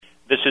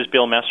This is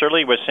Bill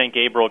Messerly with St.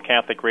 Gabriel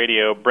Catholic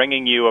Radio,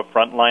 bringing you a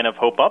Frontline of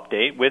Hope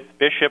update with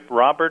Bishop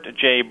Robert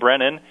J.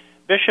 Brennan,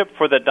 Bishop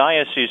for the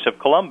Diocese of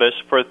Columbus,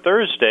 for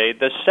Thursday,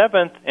 the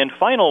 7th and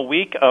final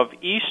week of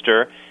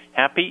Easter.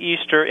 Happy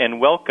Easter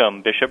and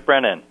welcome, Bishop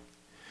Brennan.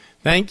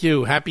 Thank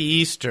you. Happy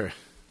Easter.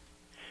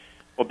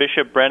 Well,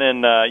 Bishop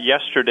Brennan,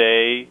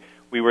 yesterday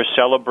we were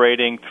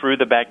celebrating through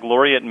the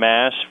Baccalaureate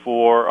Mass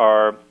for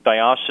our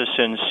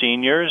diocesan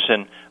seniors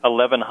and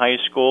 11 high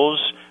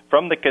schools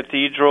from the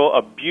cathedral,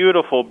 a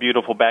beautiful,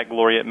 beautiful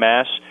Baccalaureate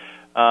Mass.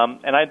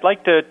 And I'd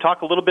like to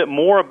talk a little bit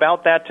more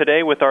about that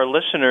today with our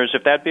listeners,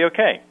 if that'd be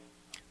okay.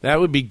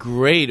 That would be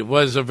great. It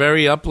was a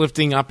very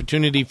uplifting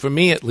opportunity for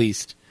me, at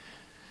least.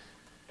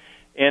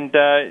 And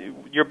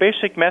your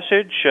basic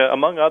message,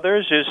 among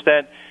others, is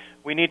that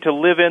we need to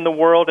live in the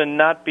world and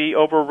not be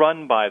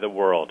overrun by the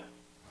world.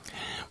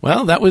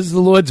 Well, that was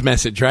the Lord's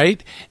message,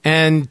 right?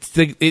 And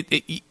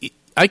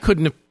I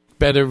couldn't have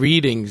better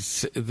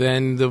readings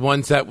than the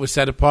ones that were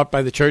set apart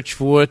by the church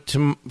for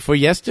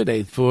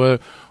yesterday, for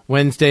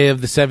Wednesday of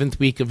the 7th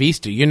week of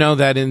Easter. You know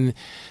that in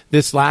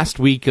this last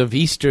week of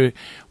Easter,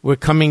 we're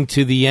coming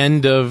to the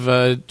end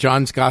of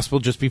John's Gospel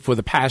just before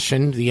the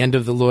Passion, the end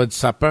of the Lord's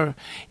Supper,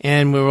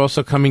 and we're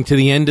also coming to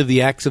the end of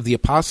the Acts of the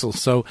Apostles.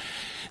 So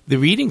the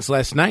readings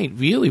last night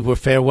really were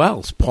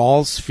farewells.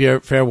 Paul's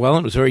farewell,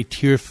 and it was a very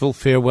tearful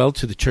farewell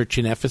to the church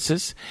in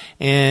Ephesus,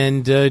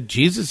 and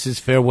Jesus'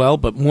 farewell,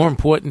 but more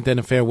important than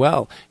a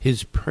farewell,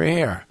 his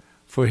prayer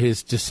for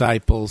his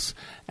disciples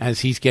as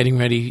he's getting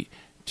ready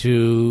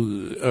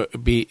to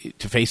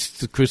face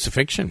the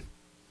crucifixion.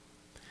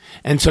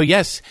 And so,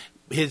 yes,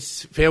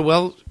 his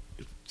farewell,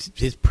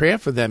 his prayer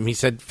for them, he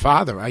said,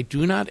 "Father, I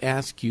do not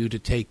ask you to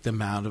take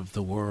them out of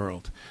the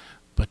world,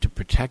 but to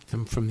protect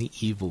them from the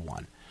evil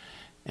one."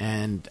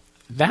 And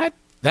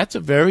that's a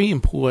very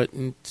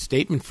important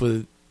statement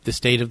for the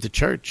state of the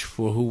church,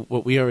 for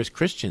what we are as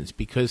Christians,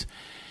 because,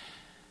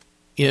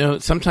 you know,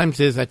 sometimes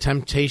there's a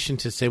temptation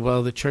to say,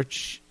 well, the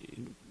church,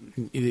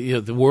 you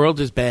know, the world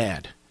is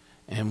bad,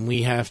 and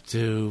we have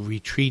to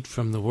retreat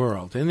from the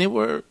world. And there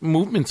were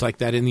movements like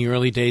that in the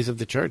early days of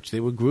the church.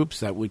 There were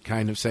groups that would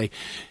kind of say,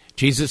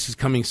 Jesus is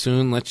coming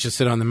soon, let's just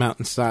sit on the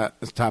mountain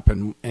top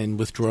and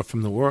withdraw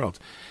from the world.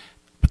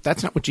 But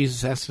that's not what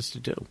Jesus asked us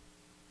to do.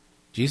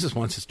 Jesus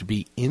wants us to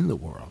be in the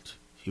world.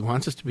 He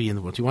wants us to be in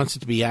the world. He wants us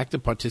to be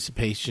active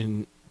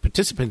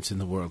participants in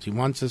the world. He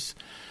wants us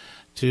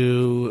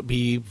to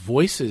be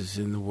voices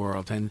in the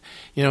world. And,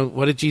 you know,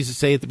 what did Jesus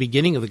say at the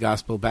beginning of the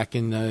gospel back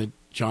in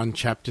John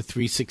chapter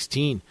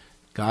 3:16?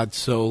 God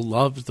so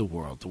loved the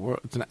world.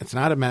 It's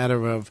not a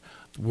matter of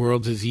the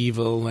world is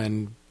evil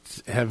and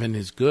heaven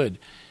is good.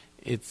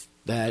 It's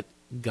that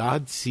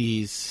God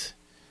sees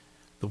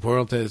the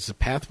world as a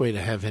pathway to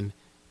heaven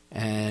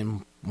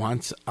and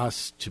wants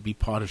us to be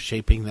part of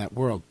shaping that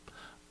world,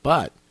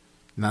 but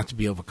not to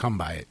be overcome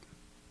by it.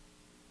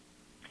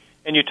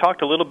 And you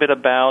talked a little bit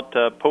about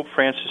Pope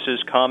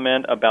Francis's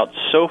comment about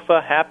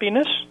sofa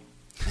happiness.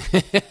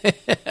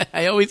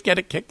 I always get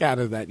a kick out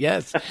of that.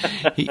 Yes,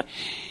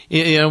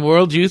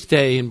 World Youth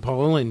Day in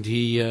Poland.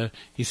 He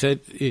said,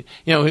 you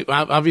know,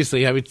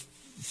 obviously,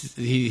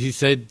 he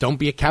said, don't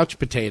be a couch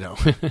potato,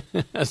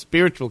 a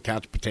spiritual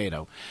couch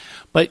potato.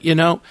 But you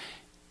know,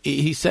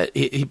 he said,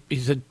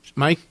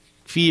 my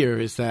fear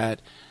is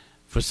that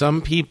for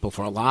some people,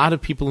 for a lot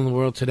of people in the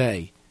world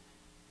today,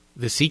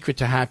 the secret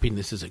to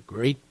happiness is a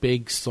great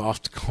big,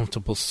 soft,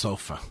 comfortable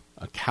sofa,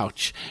 a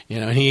couch.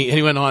 You know, and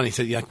he went on. He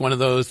said, like one of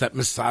those that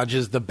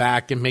massages the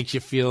back and makes you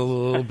feel a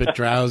little bit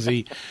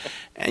drowsy.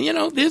 And you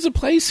know, there's a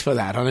place for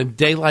that on a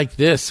day like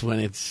this when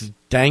it's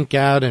dank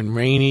out and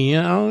rainy.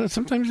 You know,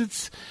 sometimes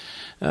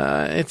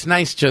it's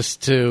nice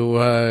just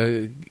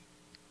to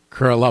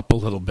curl up a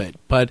little bit,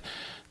 but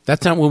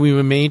that's not what we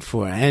were made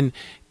for. And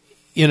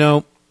you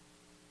know,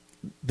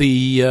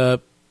 the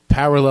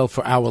parallel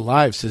for our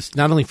lives is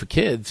not only for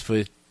kids,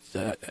 for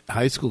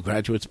high school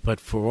graduates, but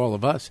for all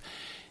of us,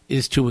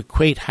 is to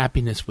equate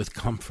happiness with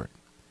comfort.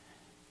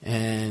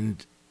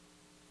 And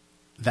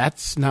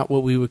that's not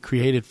what we were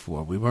created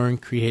for. We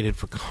weren't created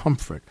for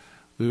comfort.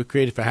 We were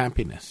created for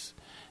happiness.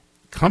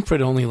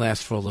 Comfort only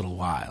lasts for a little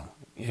while.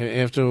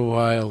 After a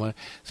while,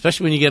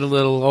 especially when you get a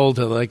little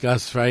older like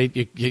us, right?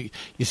 You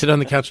sit on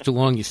the couch too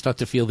long, you start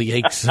to feel the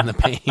aches and the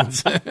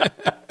pains.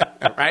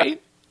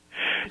 Right?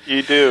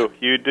 You do.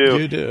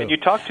 And you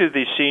talked to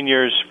the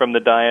seniors from the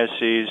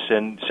diocese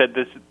and said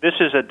this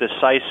is a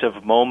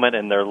decisive moment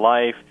in their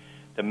life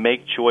to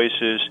make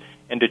choices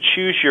and to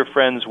choose your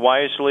friends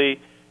wisely.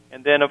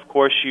 And then, of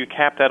course, you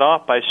cap that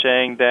off by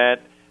saying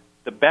that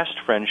the best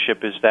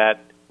friendship is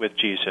that with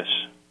Jesus.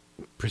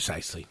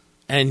 Precisely.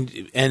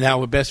 And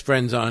our best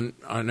friends on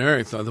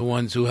earth are the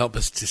ones who help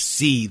us to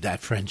see that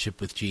friendship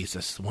with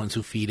Jesus, the ones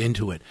who feed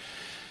into it.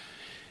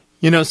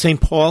 You know, St.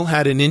 Paul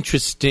had an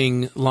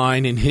interesting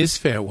line in his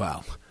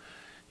farewell.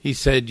 He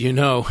said, you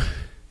know,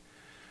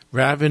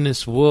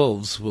 ravenous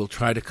wolves will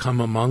try to come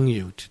among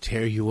you to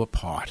tear you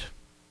apart.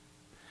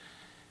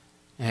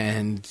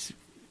 And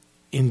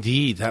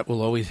Indeed, that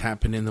will always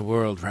happen in the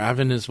world.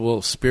 Ravenous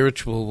wolves,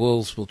 spiritual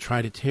wolves, will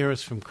try to tear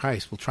us from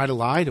Christ, will try to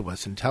lie to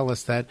us and tell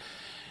us that,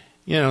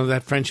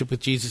 that friendship with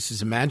Jesus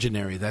is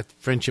imaginary, that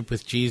friendship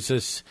with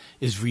Jesus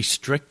is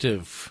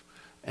restrictive.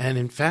 And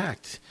in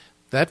fact,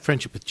 that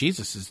friendship with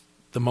Jesus is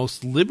the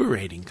most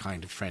liberating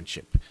kind of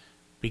friendship,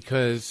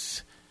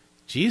 because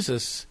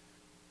Jesus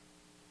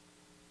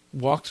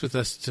walks with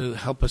us to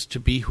help us to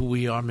be who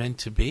we are meant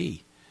to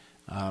be,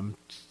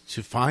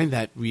 to find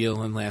that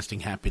real and lasting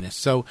happiness.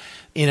 So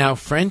in our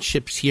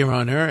friendships here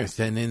on earth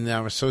and in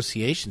our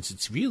associations,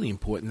 it's really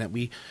important that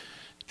we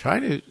try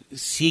to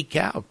seek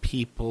out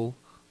people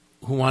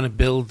who want to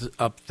build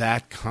up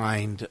that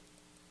kind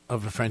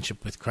of a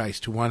friendship with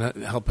Christ, who want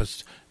to help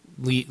us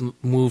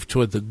move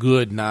toward the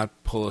good, not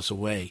pull us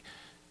away.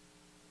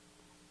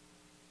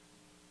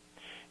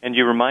 And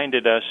you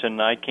reminded us,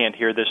 and I can't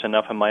hear this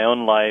enough in my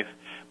own life,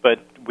 but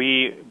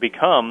we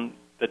become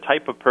the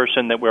type of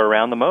person that we're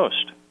around the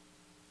most.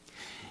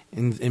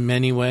 In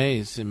many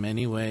ways,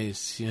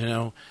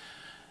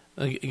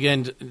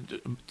 again,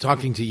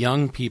 talking to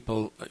young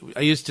people,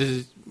 I used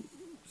to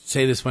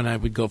say this when I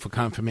would go for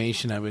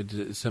confirmation. I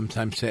would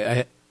sometimes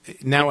say,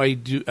 now I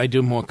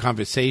do more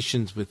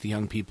conversations with the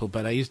young people,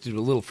 but I used to do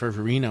a little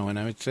fervorino, and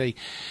I would say,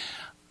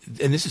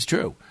 and this is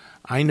true,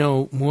 I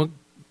know more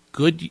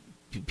good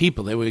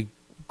people. They were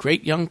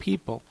great young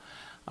people,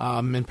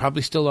 and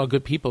probably still are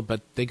good people,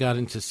 but they got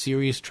into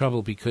serious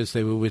trouble because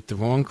they were with the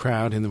wrong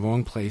crowd in the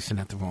wrong place and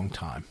at the wrong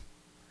time,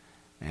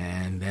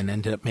 and then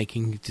ended up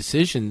making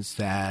decisions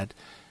that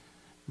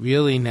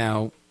really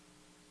now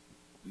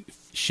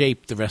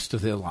shape the rest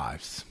of their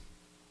lives.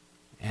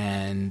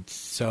 And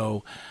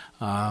so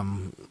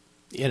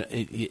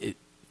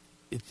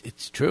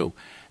it's true.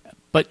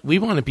 But we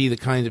want to be the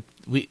kind of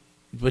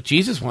what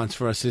Jesus wants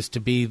for us is to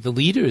be the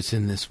leaders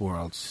in this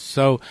world.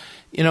 So,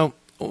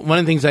 one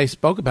of the things I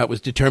spoke about was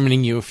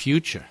determining your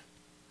future.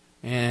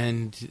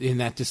 And in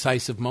that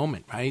decisive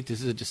moment, right?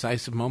 This is a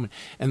decisive moment.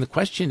 And the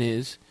question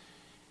is,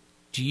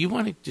 do you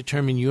want to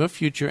determine your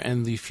future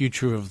and the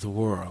future of the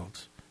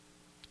world?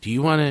 Do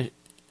you want to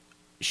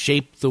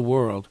shape the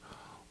world,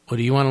 or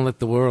do you want to let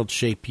the world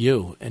shape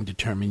you and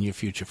determine your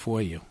future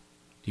for you?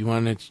 Do you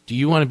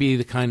want to be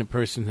the kind of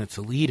person that's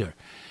a leader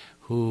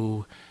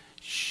who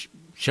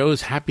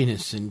shows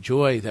happiness and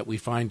joy that we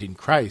find in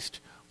Christ,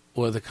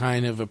 or the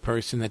kind of a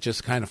person that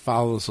just kind of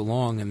follows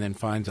along and then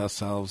finds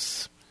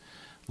ourselves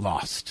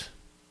lost?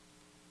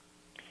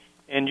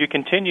 And you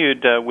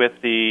continued with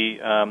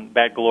the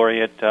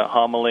baccalaureate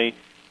homily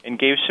and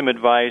gave some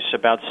advice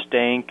about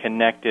staying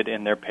connected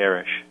in their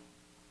parish.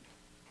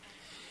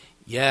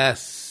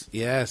 Yes.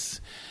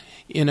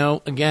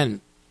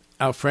 Again,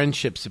 our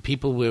friendships, the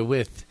people we're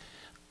with,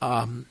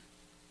 when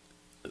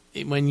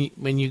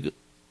you,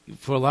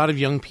 for a lot of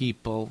young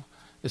people,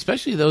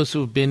 especially those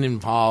who have been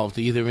involved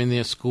either in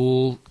their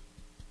school,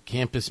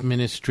 campus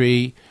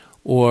ministry,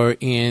 or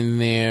in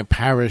their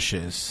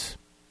parishes,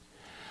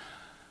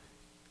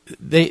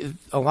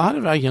 a lot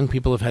of our young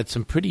people have had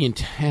some pretty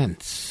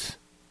intense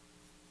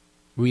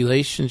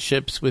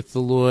relationships with the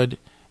Lord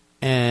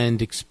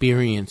and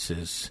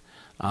experiences.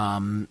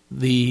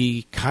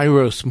 The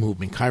Kairos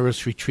movement,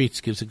 Kairos retreats,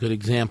 gives a good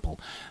example.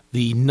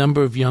 The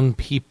number of young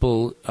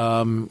people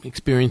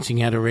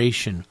experiencing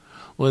adoration,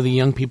 or the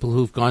young people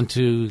who've gone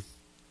to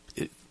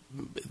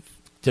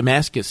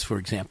Damascus, for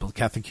example,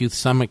 Catholic Youth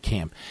Summer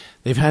Camp.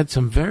 They've had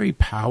some very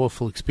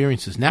powerful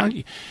experiences. Now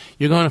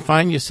you're going to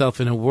find yourself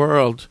in a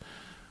world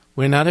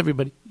where not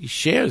everybody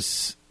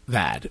shares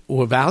that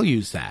or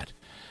values that.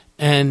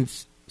 And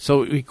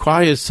so it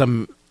requires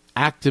some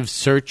active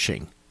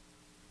searching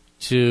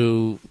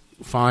to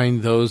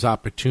find those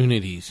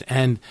opportunities.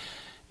 And,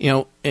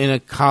 in a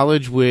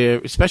college where,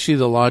 especially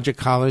the larger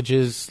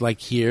colleges like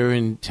here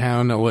in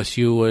town,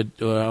 OSU or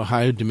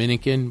Ohio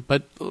Dominican,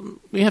 but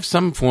we have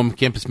some form of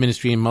campus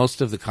ministry in most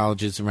of the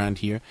colleges around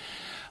here.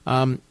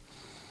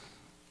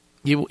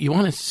 You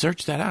want to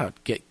search that out.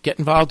 Get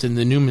involved in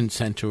the Newman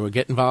Center or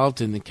get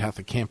involved in the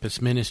Catholic Campus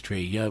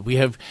Ministry. We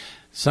have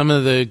some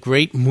of the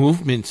great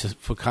movements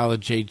for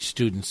college-age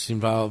students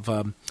involve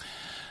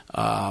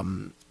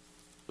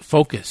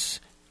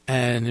Focus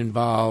and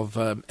involve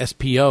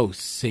SPO,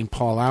 St.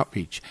 Paul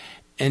Outreach.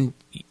 And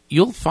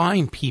you'll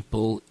find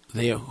people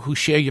there who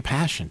share your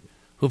passion,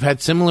 who've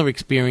had similar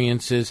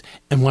experiences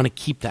and want to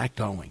keep that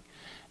going.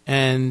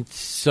 And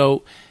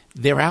so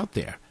they're out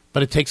there.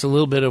 But it takes a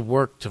little bit of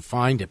work to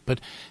find it. But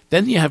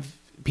then you have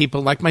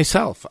people like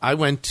myself. I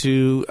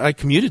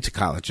commuted to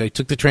college. I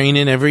took the train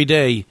in every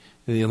day,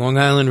 the Long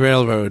Island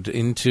Railroad,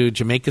 into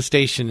Jamaica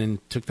Station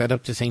and took that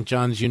up to St.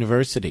 John's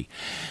University.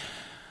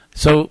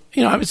 So,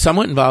 I was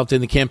somewhat involved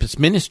in the campus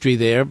ministry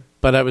there,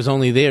 but I was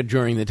only there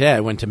during the day. I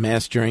went to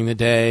Mass during the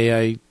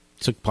day. I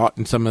took part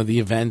in some of the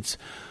events.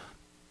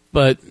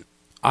 But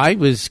I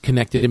was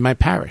connected in my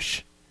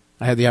parish.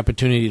 I had the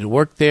opportunity to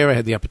work there. I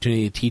had the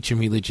opportunity to teach in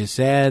religious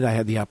ed. I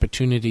had the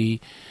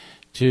opportunity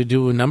to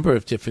do a number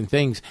of different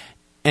things.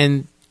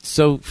 And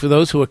so for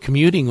those who are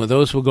commuting or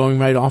those who are going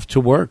right off to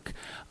work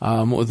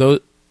or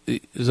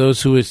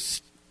those who are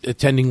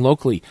attending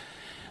locally,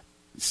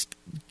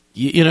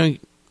 you're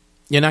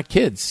not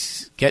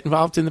kids. Get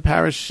involved in the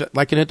parish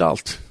like an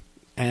adult,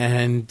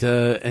 and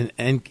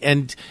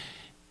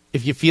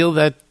if you feel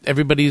that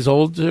everybody's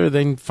older,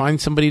 then find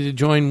somebody to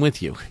join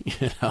with you.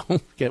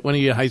 Get one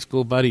of your high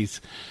school buddies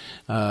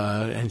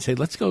and say,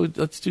 let's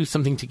do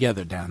something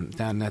together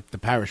down at the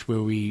parish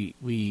where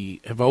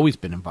we have always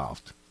been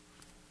involved.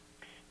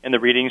 In the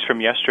readings from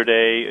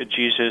yesterday,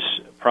 Jesus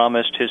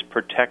promised his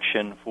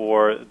protection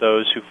for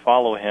those who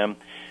follow him.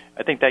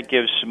 I think that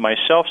gives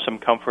myself some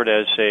comfort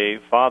as a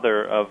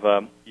father of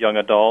a young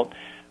adult.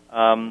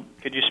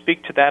 Could you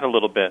speak to that a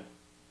little bit?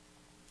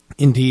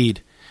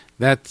 Indeed.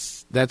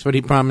 That's what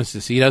he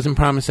promises. He doesn't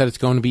promise that it's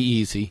going to be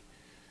easy,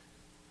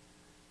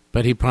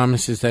 but he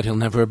promises that he'll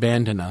never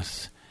abandon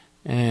us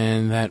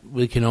and that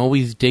we can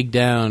always dig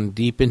down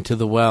deep into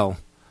the well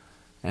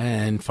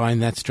and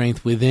find that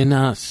strength within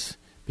us,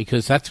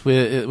 because that's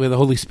where the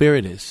Holy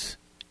Spirit is,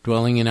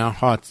 dwelling in our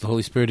hearts. The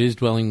Holy Spirit is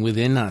dwelling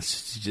within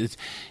us.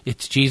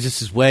 It's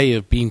Jesus' way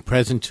of being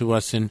present to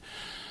us, and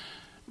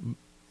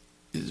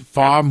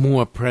far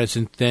more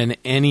present than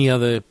any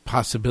other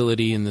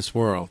possibility in this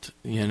world.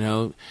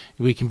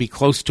 We can be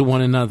close to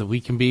one another. We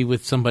can be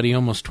with somebody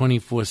almost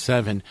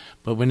 24/7,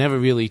 but we're never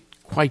really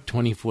quite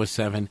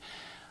 24/7.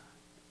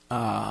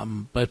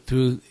 But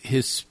through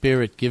his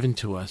Spirit given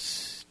to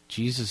us,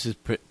 Jesus is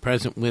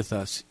present with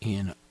us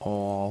in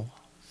all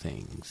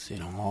things,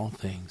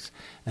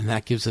 and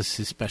that gives us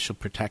his special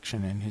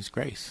protection and his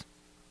grace.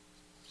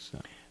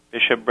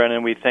 Bishop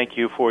Brennan, we thank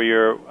you for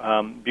your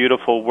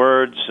beautiful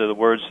words, the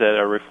words that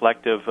are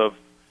reflective of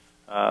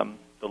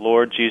the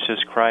Lord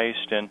Jesus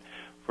Christ, and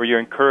for your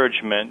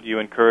encouragement. You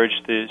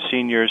encouraged the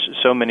seniors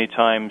so many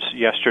times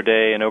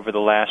yesterday and over the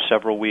last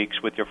several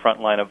weeks with your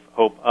Frontline of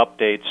Hope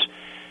updates.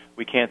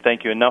 We can't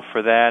thank you enough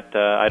for that.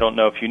 I don't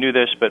know if you knew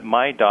this, but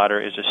my daughter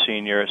is a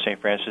senior at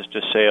St. Francis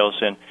de Sales,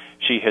 and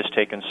she has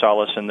taken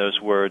solace in those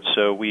words.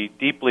 So we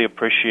deeply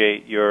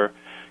appreciate your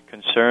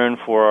concern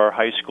for our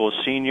high school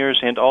seniors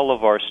and all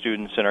of our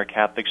students in our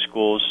Catholic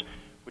schools.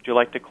 Would you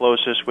like to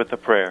close this with a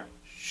prayer?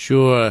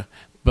 Sure.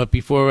 But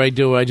before I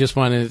do, I just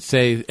want to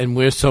say, and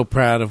we're so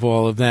proud of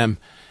all of them,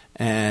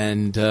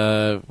 and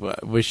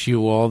wish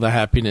you all the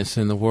happiness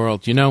in the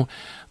world.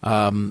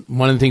 One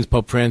of the things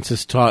Pope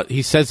Francis taught,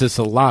 he says this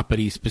a lot, but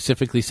he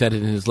specifically said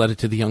it in his letter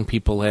to the young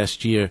people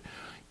last year.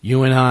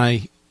 You and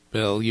I,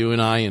 Bill,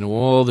 and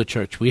all the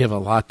church, we have a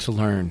lot to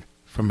learn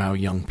from our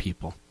young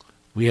people.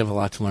 We have a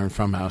lot to learn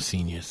from our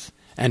seniors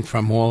and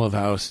from all of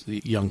our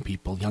young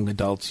people, young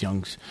adults,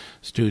 young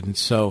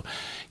students. So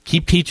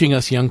keep teaching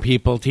us, young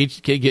people.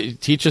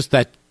 Teach us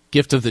that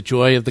gift of the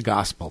joy of the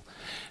gospel.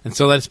 And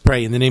so let's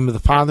pray. In the name of the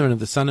Father, and of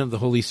the Son, and of the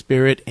Holy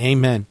Spirit.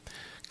 Amen.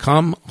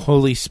 Come,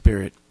 Holy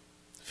Spirit,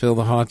 fill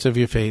the hearts of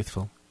your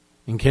faithful,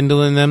 and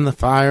kindle in them the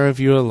fire of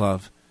your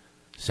love.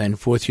 Send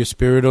forth your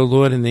Spirit, O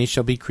Lord, and they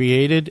shall be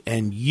created,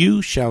 and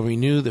you shall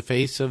renew the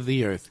face of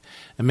the earth.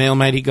 And may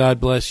Almighty God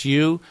bless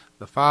you,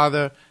 the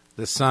Father,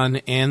 the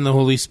Son, and the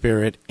Holy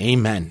Spirit.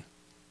 Amen.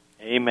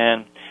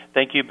 Amen.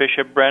 Thank you,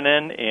 Bishop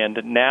Brennan. And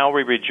now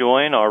we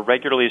rejoin our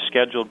regularly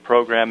scheduled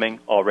programming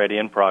already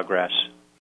in progress.